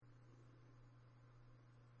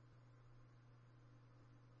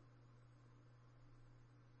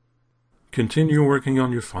Continue working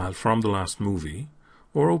on your file from the last movie,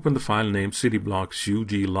 or open the file named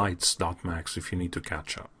cityblocksUGLights.max if you need to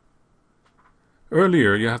catch up.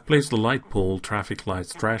 Earlier, you have placed the light pole traffic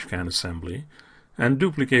lights trash can assembly and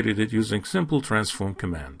duplicated it using simple transform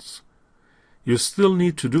commands. You still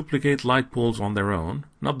need to duplicate light poles on their own,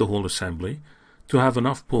 not the whole assembly, to have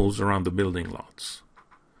enough poles around the building lots.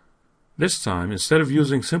 This time, instead of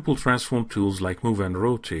using simple transform tools like move and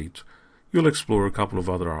rotate, you'll explore a couple of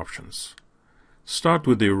other options. Start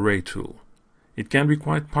with the array tool. It can be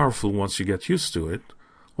quite powerful once you get used to it,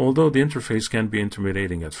 although the interface can be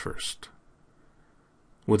intimidating at first.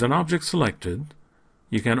 With an object selected,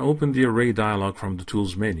 you can open the Array dialog from the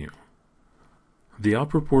Tools menu. The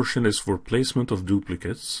upper portion is for placement of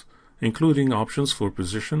duplicates, including options for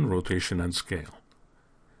position, rotation, and scale.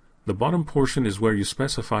 The bottom portion is where you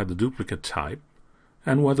specify the duplicate type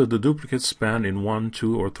and whether the duplicates span in 1,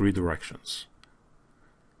 2, or 3 directions.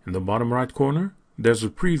 In the bottom right corner, there's a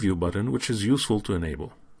Preview button which is useful to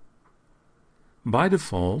enable. By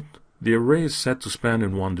default, the array is set to span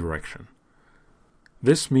in one direction.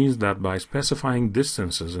 This means that by specifying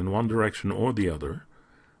distances in one direction or the other,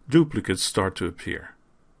 duplicates start to appear.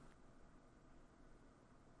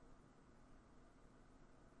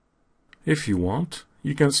 If you want,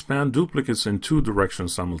 you can span duplicates in 2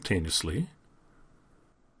 directions simultaneously,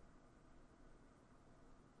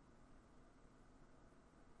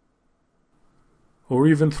 or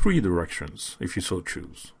even 3 directions if you so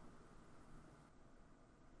choose.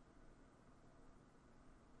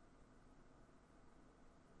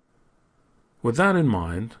 With that in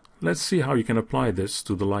mind, let's see how you can apply this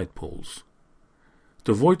to the light poles.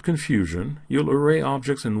 To avoid confusion, you'll array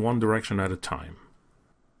objects in one direction at a time.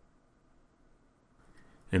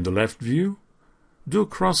 In the left view, do a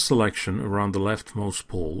cross selection around the leftmost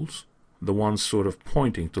poles, the ones sort of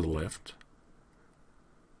pointing to the left.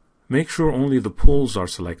 Make sure only the poles are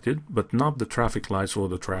selected, but not the traffic lights or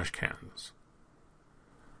the trash cans.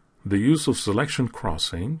 The use of selection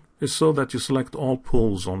crossing is so that you select all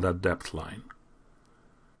poles on that depth line.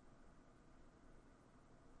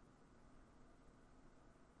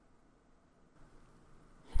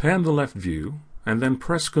 Pan the left view and then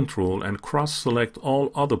press Ctrl and cross-select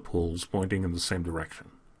all other poles pointing in the same direction.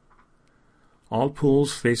 All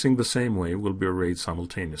poles facing the same way will be arrayed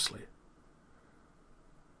simultaneously.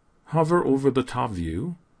 Hover over the top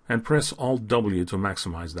view and press Alt-W to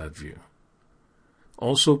maximize that view.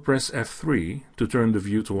 Also press F3 to turn the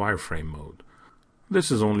view to wireframe mode. This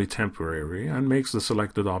is only temporary and makes the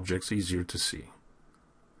selected objects easier to see.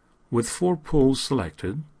 With 4 poles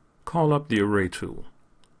selected, call up the Array tool.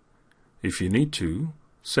 If you need to,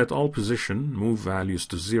 set all position move values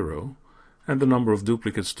to 0 and the number of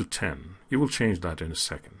duplicates to 10. You will change that in a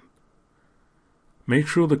second. Make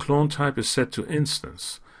sure the clone type is set to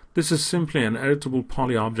instance. This is simply an editable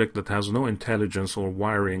poly object that has no intelligence or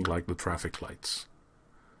wiring like the traffic lights.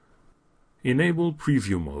 Enable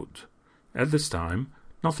Preview mode. At this time,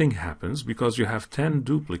 nothing happens because you have 10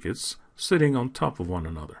 duplicates sitting on top of one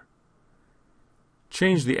another.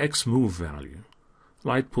 Change the X move value.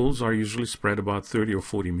 Light poles are usually spread about 30 or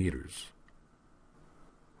 40 meters.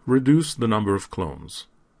 Reduce the number of clones.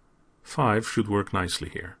 5 should work nicely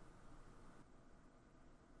here.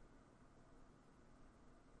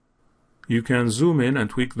 You can zoom in and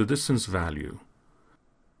tweak the distance value.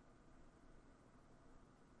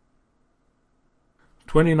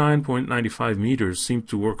 29.95 meters seemed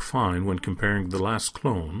to work fine when comparing the last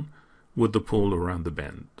clone with the pole around the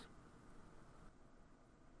bend.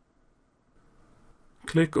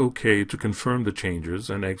 Click OK to confirm the changes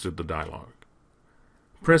and exit the dialog.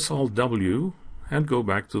 Press Alt-W and go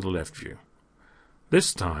back to the left view.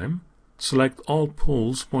 This time, select all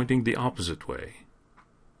poles pointing the opposite way.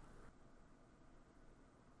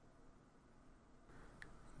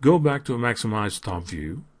 Go back to a maximized top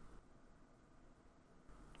view.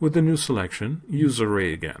 With the new selection, use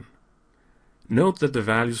Array again. Note that the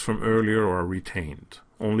values from earlier are retained.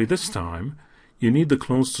 Only this time, you need the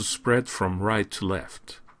clones to spread from right to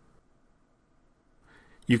left.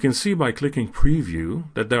 You can see by clicking Preview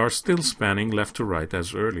that they are still spanning left to right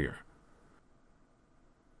as earlier.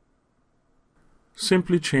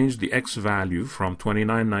 Simply change the X value from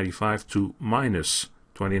 29.95 to minus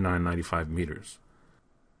 29.95 meters.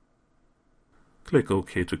 Click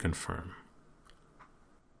OK to confirm.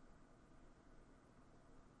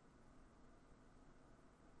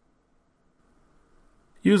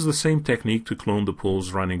 Use the same technique to clone the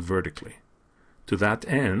poles running vertically. To that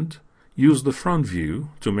end, use the front view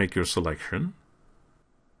to make your selection.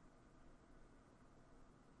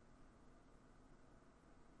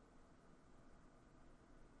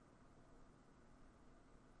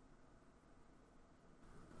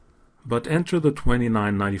 but enter the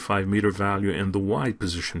 2995 meter value in the Y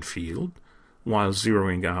position field while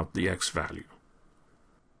zeroing out the X value.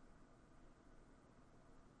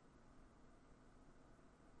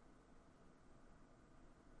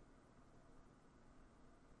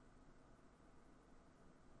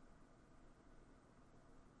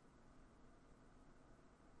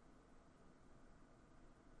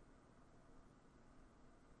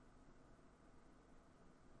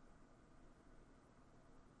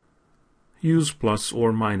 Use plus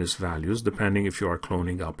or minus values depending if you are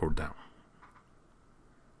cloning up or down.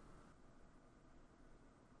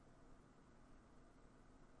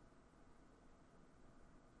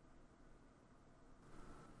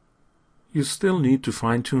 You still need to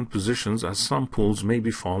fine-tune positions as some poles may be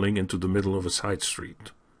falling into the middle of a side street.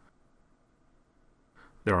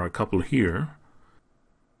 There are a couple here.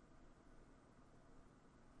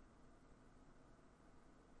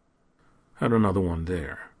 And another one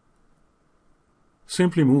there.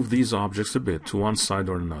 Simply move these objects a bit to one side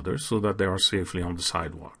or another so that they are safely on the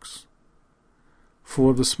sidewalks.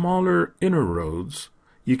 For the smaller inner roads,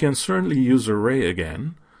 you can certainly use array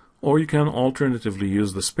again, or you can alternatively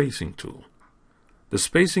use the spacing tool. The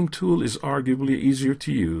spacing tool is arguably easier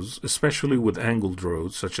to use, especially with angled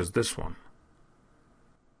roads such as this one.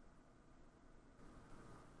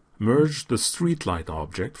 Merge the streetlight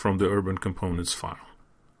object from the Urban Components file.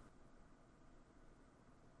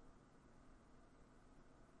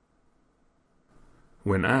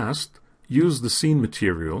 When asked, use the scene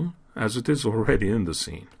material as it is already in the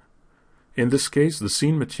scene. In this case, the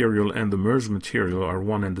scene material and the merged material are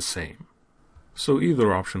one and the same, so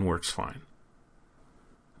either option works fine.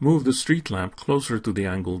 Move the street lamp closer to the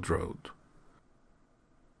angled road.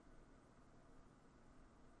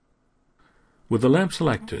 With the lamp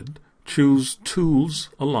selected, choose Tools,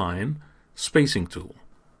 Align, Spacing Tool.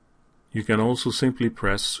 You can also simply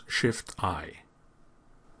press Shift-I.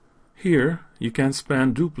 Here, you can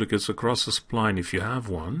span duplicates across a spline if you have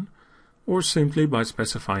one, or simply by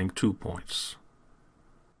specifying 2 points.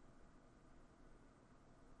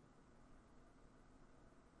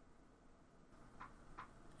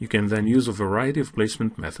 You can then use a variety of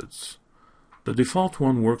placement methods. The default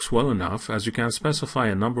one works well enough as you can specify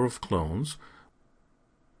a number of clones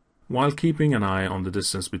while keeping an eye on the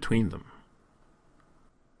distance between them.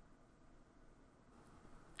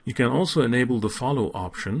 You can also enable the follow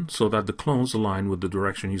option so that the clones align with the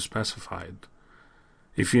direction you specified.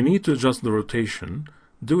 If you need to adjust the rotation,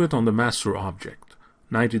 do it on the master object,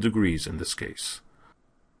 90 degrees in this case.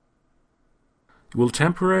 You will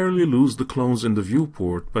temporarily lose the clones in the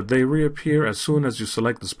viewport, but they reappear as soon as you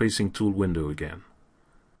select the spacing tool window again.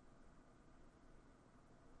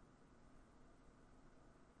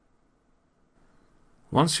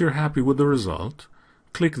 Once you're happy with the result,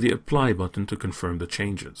 click the Apply button to confirm the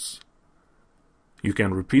changes. You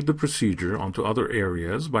can repeat the procedure onto other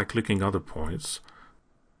areas by clicking other points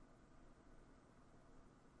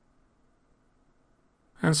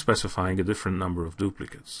and specifying a different number of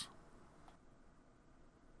duplicates.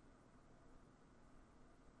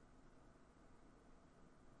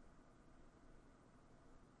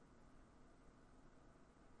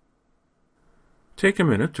 Take a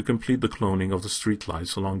minute to complete the cloning of the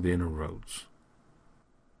streetlights along the inner roads.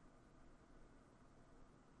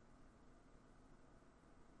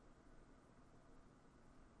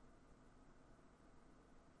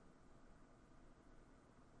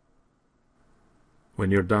 When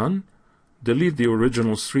you're done, delete the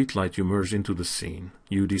original streetlight you merged into the scene,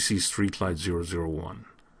 UDC Streetlight 001.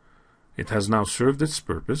 It has now served its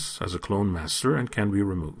purpose as a clone master and can be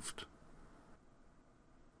removed.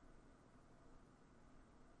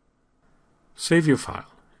 Save your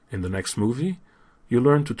file. In the next movie, you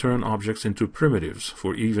learn to turn objects into primitives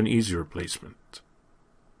for even easier placement.